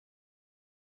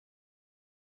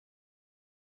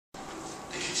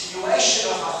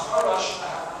continuation of Hacharash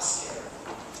V'Hamasker,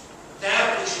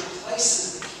 that which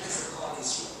replaces the kids of Klal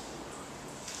Yisrael.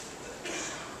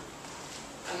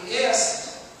 I asked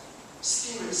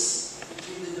steers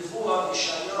between the Nevuah of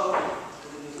Yeshayahu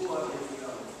and the Nevuah of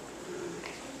Yirmiyahu.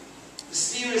 The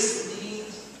steers indeed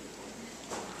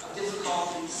have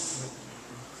difficulties,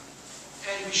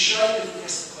 and Yeshayahu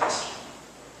asked the question.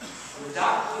 The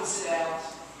Radak points it out.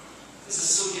 This is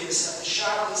Sugya B'Sefer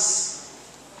Shabbos,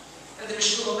 and the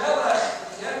Mishmul Melech at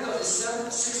the end of his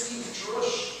 16th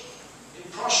Drush in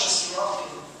Parshas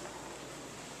Yerachim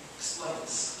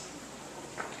explains.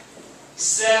 He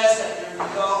says that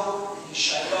Yirmiyahu and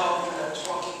Yeshayahu are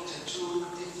talking to two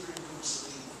different groups of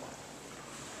people.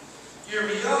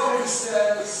 Yirmiyahu, he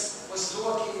says, was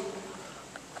talking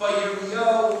by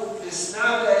Yirmiyahu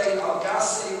Bisnabe al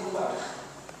Gasei Ruach.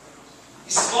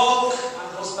 He spoke on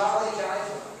those Balei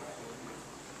Gaiva,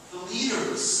 the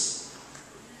leaders.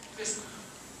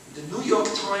 In the New York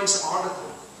Times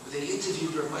article, where they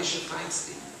interviewed Rav Moshe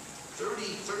Feinstein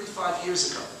 35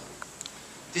 years ago,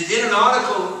 they did an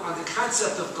article on the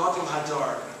concept of Gadol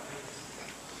Hadar.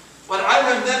 What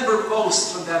I remember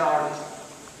most from that article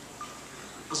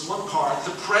was one part,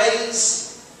 the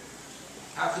praise.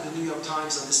 How could the New York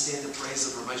Times understand the praise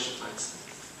of Rav Moshe Feinstein?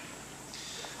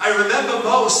 I remember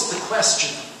most the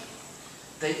question.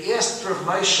 They asked Rav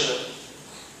Moshe,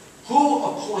 who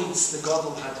appoints the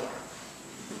Gadol Hadar?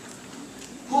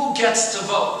 Who gets to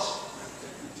vote?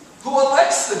 Who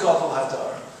elects the Gadol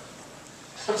Hadar?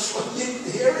 And when you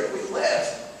hear it, we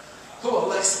laugh. Who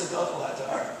elects the Gadol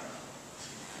Hadar?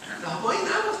 The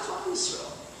Hamayinam of Klal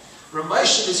Yisrael. Rav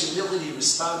Moshe, in his humility,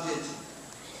 responded,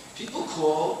 people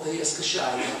call, they ask a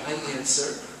shayla, I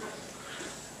answer.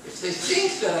 If they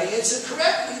think that I answered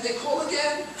correctly, they call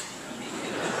again.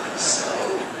 So,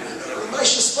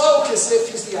 Moshe spoke as if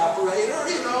he's the operator, and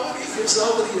he gives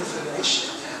over the information,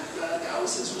 and that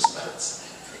was his response.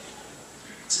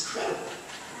 It's incredible.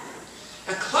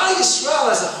 And Klal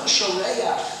Yisrael as a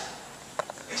Hushareach,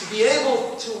 to be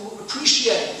able to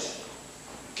appreciate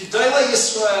Gedolei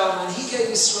Yisrael, Manhigei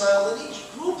Yisrael, and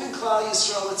each group in Klal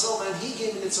Yisrael, its own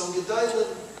Manhigim and its own Gedolim,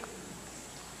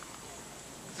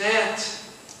 that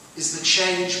is the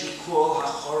change we call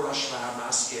Hachorosh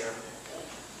V'Hamasker.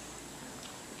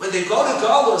 When they go to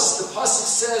Galus, the pasuk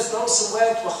says those who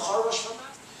went were Chorosh V'Hamasker.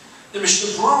 The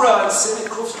Mishnah Brura and Siman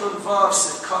Kufnun Vav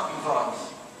said Katan Vav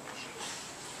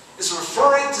is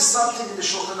referring to something in the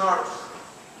Shulchan Aruch.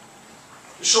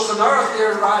 The Shulchan Aruch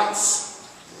there writes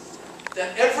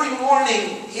that every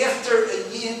morning after a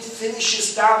Yid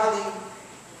finishes davening,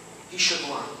 he should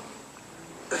learn.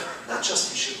 Not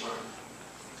just he should learn.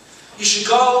 He should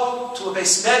go to a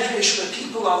Beis Medrash where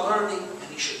people are learning, and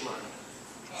he should learn.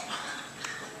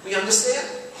 We understand?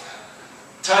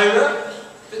 Torah,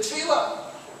 B'Tfilah.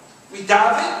 We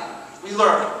daven, we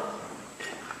learn.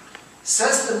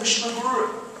 Says the Mishnah Brura.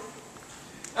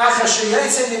 Achasher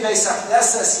Yetze mi Beis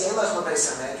HaKnesses Yelech LeBeis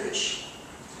HaMedrash.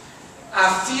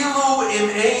 Afilu im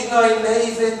Einoi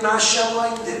Mevin Ma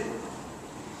Sheloimdim.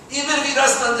 Even if he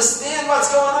doesn't understand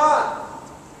what's going on.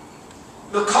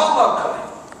 Mekol Makom.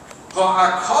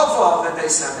 Ha'akava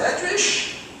v'Beis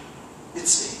HaMedrash,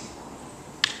 it's me.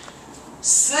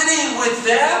 Sitting with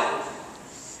them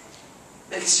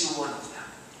makes you one of them.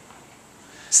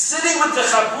 Sitting with the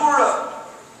Chabura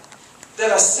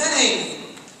that are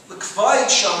sitting l'kvayit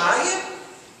shamayim,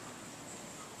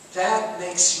 that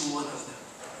makes you one of them.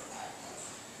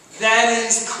 That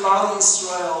is Klal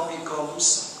Yisrael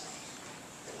b'Galusa.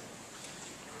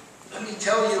 Let me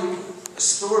tell you a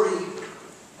story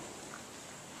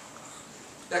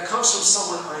that comes from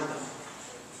someone I know.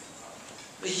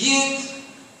 A Yid in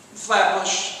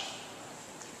Flatbush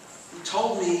who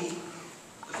told me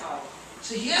the following.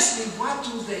 So he asked me, what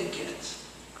do they get?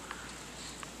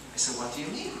 I said, what do you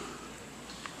mean?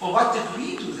 Well, what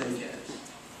degree do they get?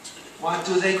 What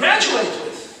do they graduate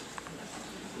with?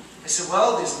 I said,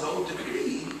 well, there's no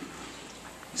degree.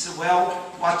 He said, well,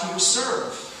 what do you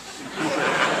serve?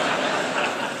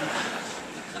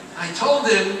 I told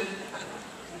him,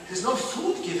 there's no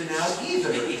food given out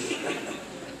either.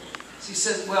 So he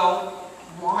said, well,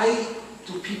 why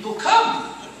do people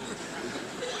come?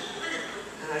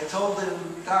 And I told him,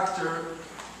 doctor,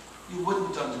 you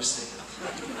wouldn't understand.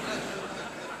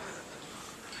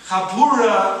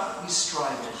 Chabura, we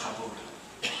strive on Chabura.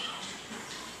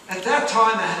 At that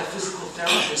time, I had a physical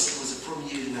therapist who was a from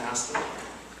Yid in the hospital.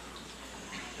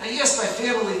 I asked my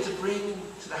family to bring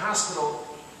to the hospital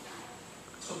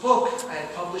a book I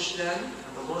had published then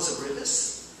on the laws of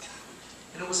Ribbis,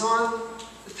 and it was on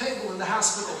the table in the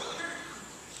hospital.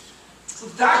 So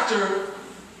the doctor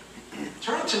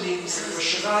turned to me and he said,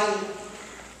 Rosh Hashanah,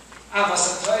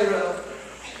 Avas HaTorah,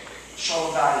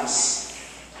 Shalom Bayis.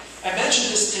 I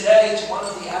mentioned this today to one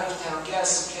of the out-of-town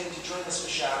guests who came to join us for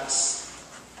Shabbos.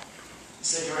 He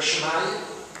said, "You're a Shemayim,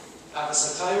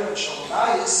 Avas HaTorah, and Shalom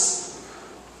Bayis.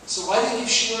 So why do you give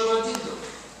Shiur on Dibduk?"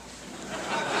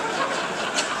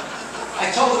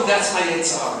 I told him that's my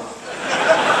Yitzhar.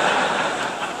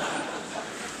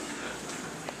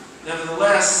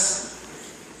 Nevertheless,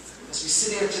 as we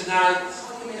sit here tonight,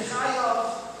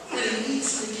 and he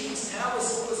eats the king's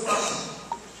palace all his life.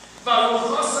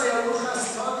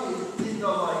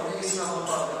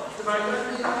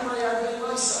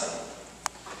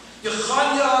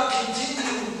 Yechanya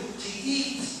continued to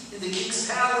eat in the king's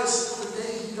palace till the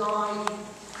day he died.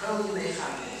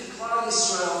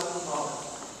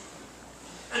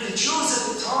 And the Jews at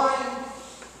the time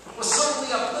were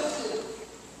suddenly uplifted.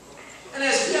 And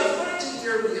as we have learned in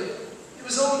Yirmiyahu, it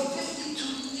was only 52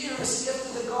 years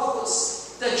after the Golus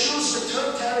that Jews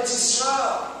returned to Eretz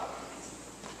Yisrael.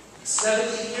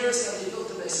 70 years that they built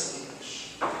the Beis HaMikdash.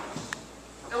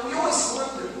 And we always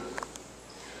wondered,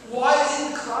 why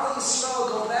didn't Klal Yisrael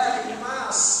go back in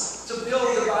mass to build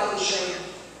the Bayit Hashem?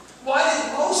 Why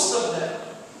did most of them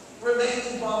remain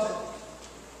in Bavel?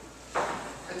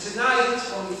 And tonight,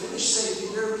 when we finish Sefer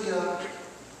Yirmiyahu,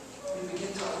 we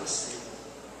begin to understand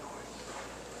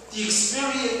the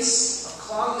experience of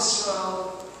Klal Yisrael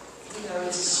in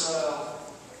Eretz Yisrael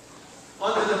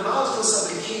under the malchus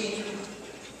of the king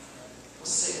was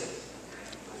sad.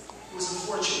 It was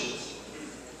unfortunate.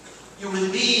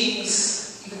 Human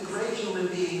beings, even great human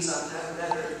beings, are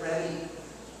never ready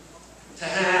to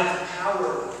have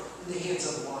power in the hands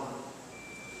of one.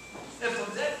 And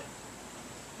from that,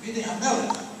 Meaning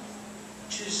America,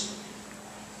 which is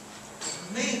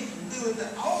made with the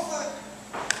only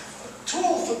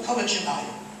tool for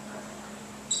Kavachanayim.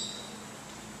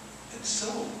 And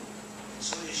so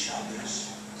is Shabbos.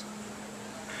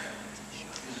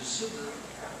 Is a symbol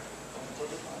of the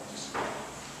Lord's.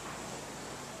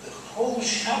 The whole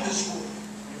Shabbos world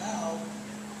now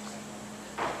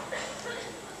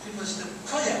gives us the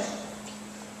koyach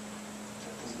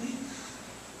that the week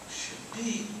should be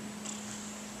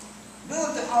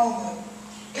build the alma,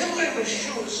 every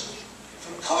shoes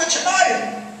for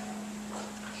Kavachanayim.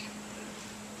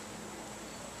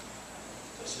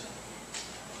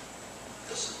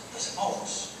 Doesn't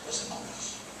always.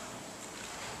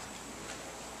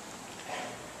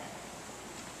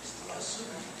 It's the last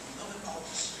survey, nothing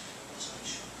always. That's what it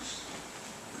shows.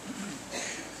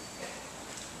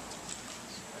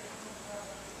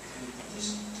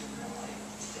 Listen to my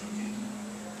thinking.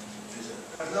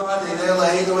 No, Hillel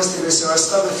Engel was the Yisroel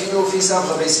Reisman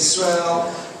for Beis Yisrael.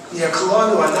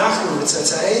 Kulanu anachnu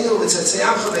v'tzatzeinu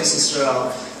v'tzatzeamcha Beis Yisrael.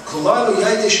 Kulanu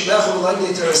yadesh mecha v'layim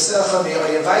l'terasecha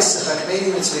v'yavaysecha k'meini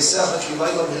mitzvaysecha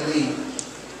k'yilaylam hili.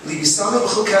 Libisame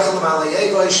b'chukecha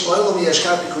l'malayeva ishloilam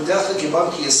yashkat b'kudecha k'ibam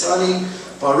k'yasani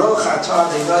baruch atah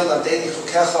Adonai l'adeni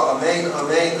chukecha amen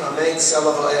amen amen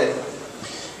sela v'ed.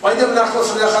 Oidem nachlo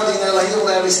v'necha Adonai l'hidol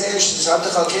l'eviseish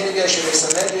t'zabtech al kenim yasher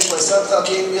v'samedesh l'zabtech al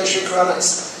kenim yasher kranas.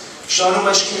 Shanu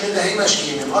mashkim the hay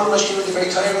mashkim. Anu mashkim the very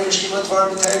time mashkim the tvar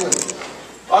b'taylim.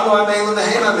 Anu amelim the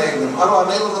hay amelim. Anu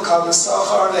amelim the kal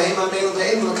b'sachar the hay amelim the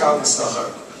aim the kal b'sachar.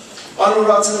 Anu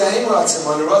ratzim the hay ratzim.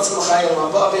 Anu ratzim l'chayim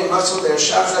abavi matzu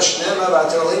be'ershachas shnema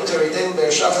v'aterolim teridem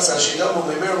be'ershachas hashidam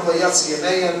u'memir v'layatzi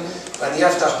yemeyim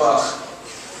v'niyaftach bach.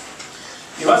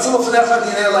 Yivatzim u'fnecha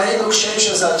Hillel Engel k'shem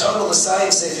shazatonu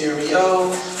l'sayim Sefer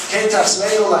Yirmiyahu.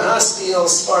 Kentachsmeyu lahastil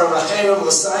sparim acherim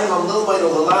l'sayim am lilmaydu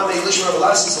l'lamei lishmar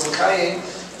v'lasis l'kayim.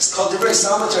 It's called Divrei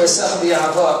Samater Secha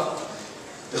v'Yahava.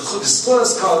 The Chudiskur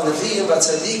is called Nevi'im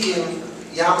v'Tzadikim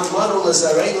Yamid Manu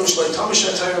l'Zareinu Shloi Tomish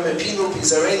HaTorah Mepinu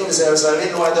P'Zareinu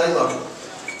V'Zareinu Adaylam.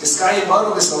 Diskayim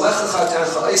Manu V'Snalecha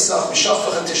Tancha Eisach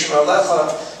V'Shafach Tishmar Lecha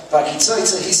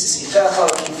V'Akitzoytza Hisis Yichecha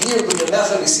V'Kivir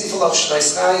B'Yemecha V'Sifalach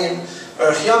Sh'Naischayim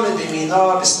Erchyamin B'Mina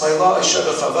B'Smaila Esher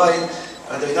V'Chavayim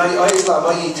Adonai Oiz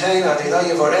La'amay Yitein Adonai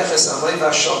Yevareches Amay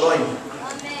V'Shalom.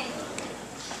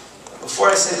 Before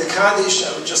I say the Kaddish, I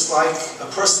would just like a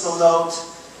personal note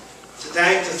to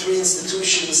thank the three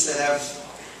institutions that have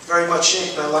very much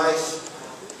shaped my life.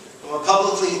 I want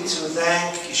publicly to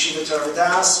thank Yeshiva Torah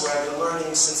Das, where I've been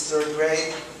learning since 3rd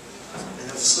grade and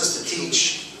have discussed to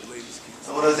teach.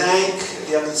 I want to thank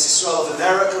the Navi Shiur of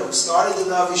America, who started the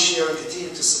Navi Shiur and continue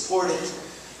to support it.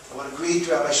 I want to greet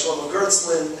Rabbi Yisroel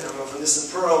Reisman and Rabbi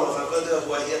Nissen Pearl of Aguda,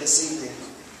 who are here this evening.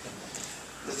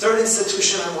 The third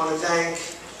institution I want to thank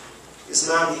is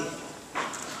Navi.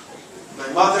 My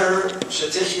mother,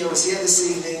 Shatichia, was here this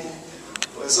evening,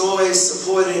 who has always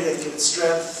supported and given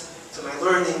strength to my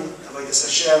learning, Avodas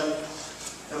Hashem,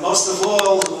 and most of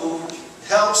all, who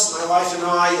helps my wife wife and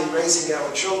I in raising our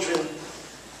children.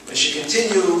 May she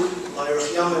continue,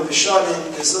 La'irach Yom and B'Shadim,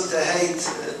 Gesundheit,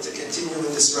 to continue in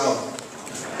this realm.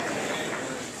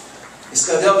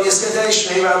 Iskadel v'yiskadei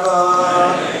Shmei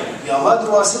Rabbah, Yamadu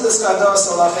Asilas Kados,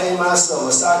 Alachei Masel,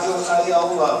 Asakil Chai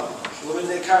Allah, Lumin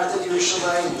Nekartet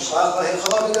Yerushalayim, Shlach Lahei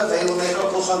Chalavin Aveilu Mekra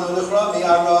Pulchan Unuchra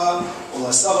Mi'ara,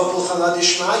 Ulasava Pulchan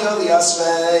Ladishmaya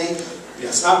Liasvei,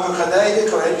 Yasmar Pukadei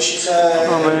V'Korei B'Shichei,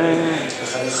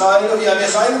 V'Chaychayim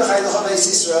V'Yamechayim V'Chayim V'Chabeis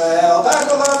Yisrael,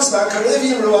 Ba'Kolam Z'Ba'Karev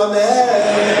Yimru Amen,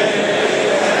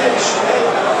 Shmei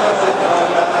Rabbah,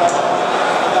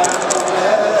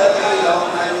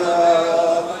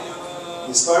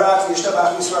 Yisbarach,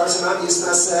 Yishtabach, Yisbar, Zeman,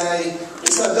 Yisnasei,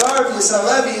 Yisadar,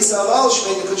 Yisalev, Yisaval,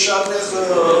 Shmei Nekutshad Nechu.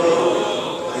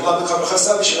 Yilah B'Kar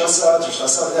B'Chasad, B'Shirasad,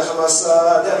 Rishlasad,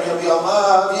 Nechamasad, Dem Yom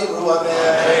Yamav, Yimru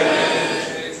Amen.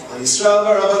 Yisrael,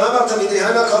 Rabbanam, Tamidei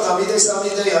Haima, Kal Tamidei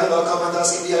Samidei Haima, Kal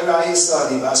Mandas, Kiviyah, Rai,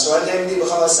 Sadi, Basra, Demdi,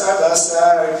 B'Chal Asar,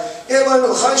 Basar, Yeban,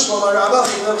 B'Chai, Shmomar, Rabba,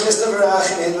 Chinam, Chestem,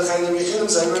 Rachim, B'Chayim, B'Chinim,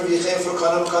 Zaymer, B'Chayim,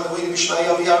 Furkanam, Kanwin,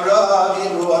 B'Shmaya, B'Yara,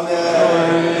 Yimru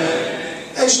Amen.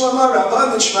 Eshlamar Rabban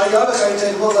Mishmaya B'Chaim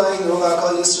Te'Volaynu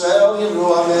V'Akal Yisrael Yimru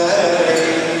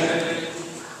Amen.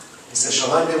 Yisrael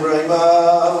Shalayim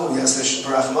B'Imrayim Yisrael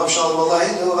Barachamav Shalom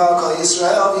Alaynu V'Akal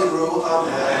Yisrael Yimru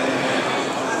Amen.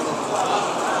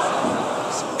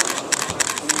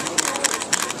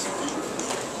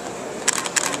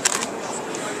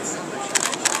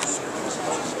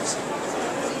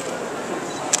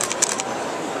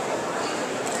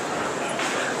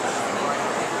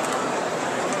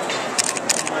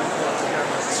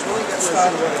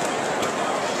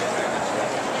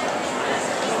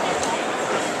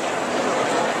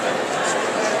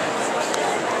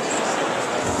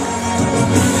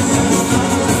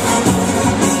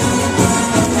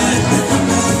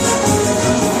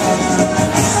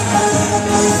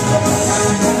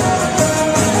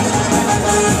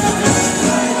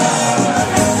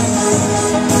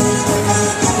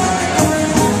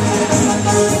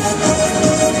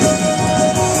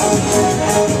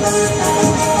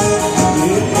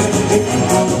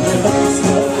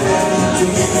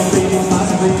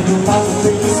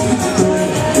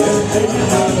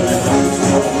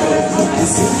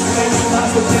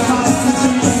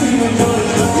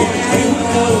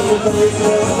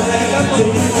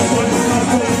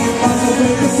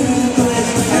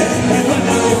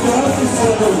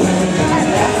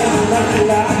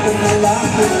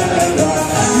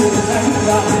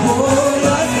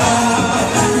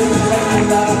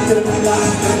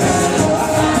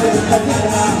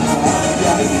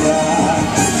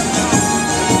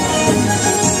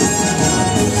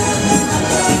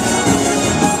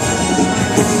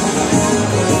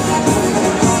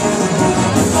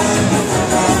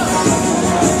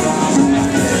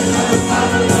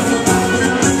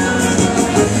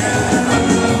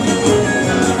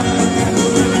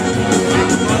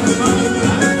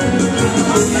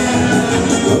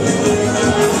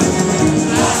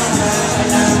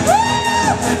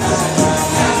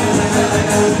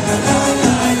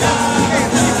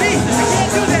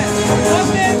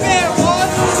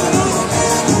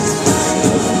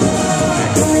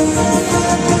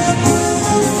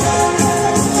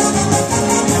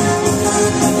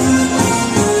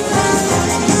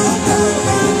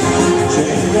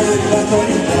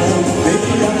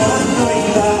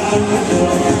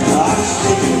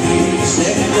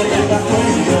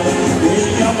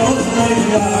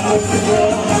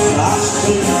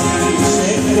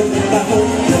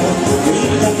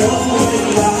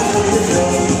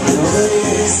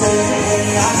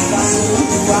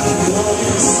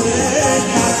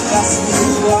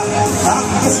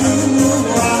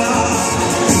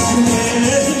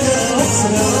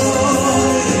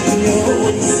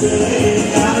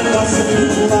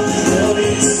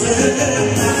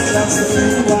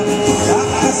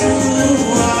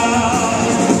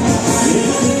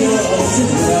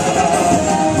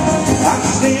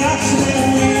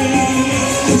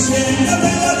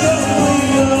 Actually,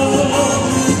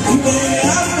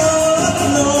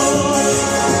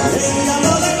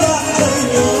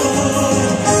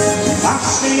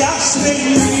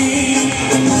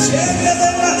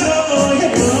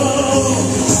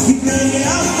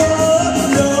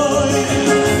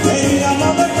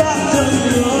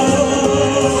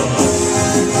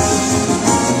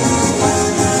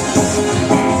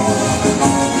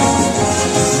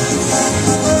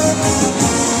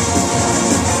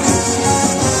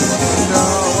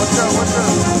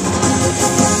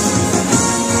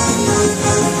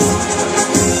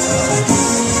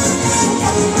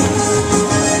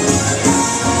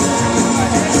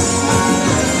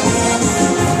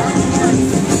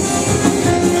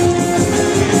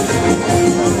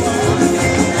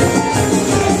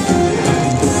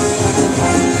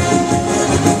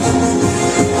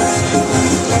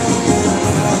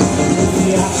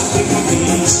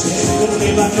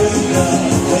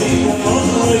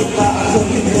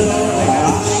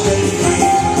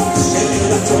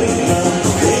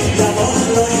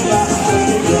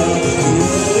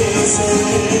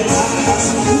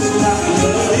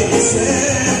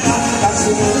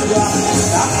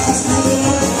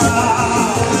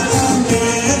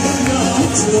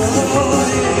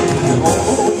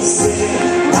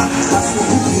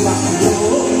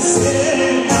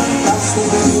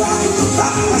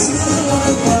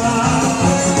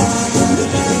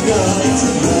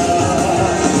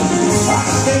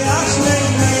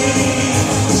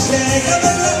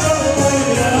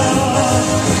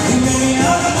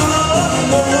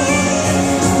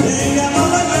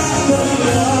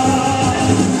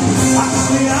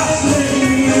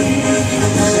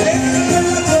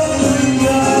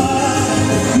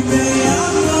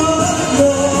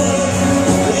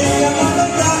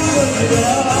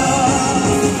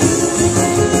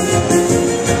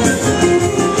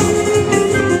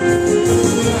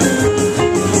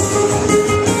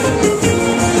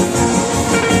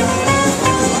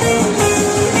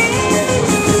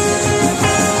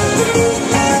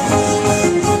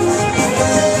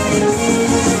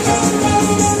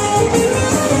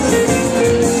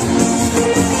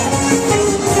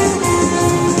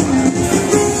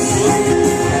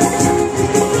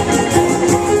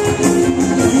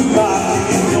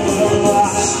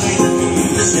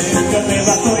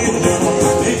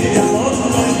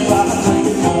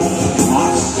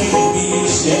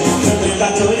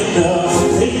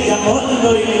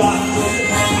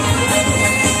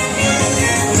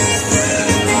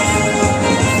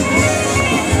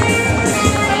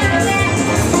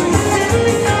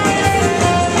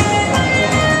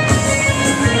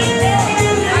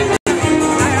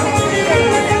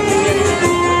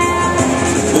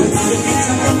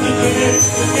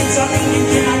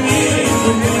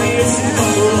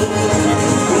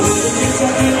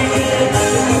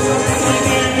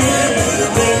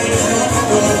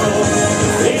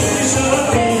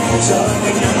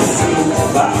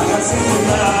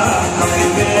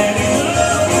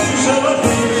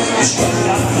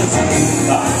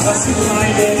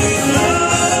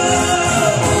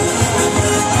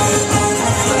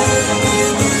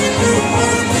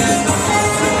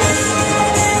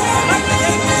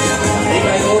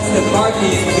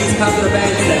 Please come to the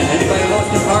bandstand. Anybody wants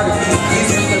to party,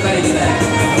 please come to the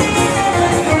bandstand.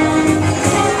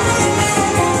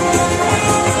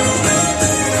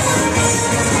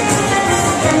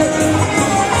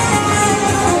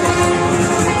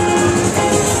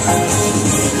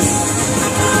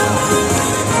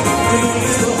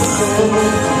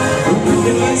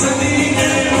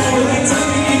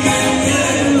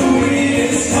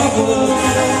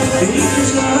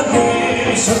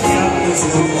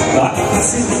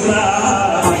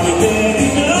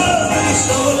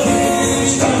 So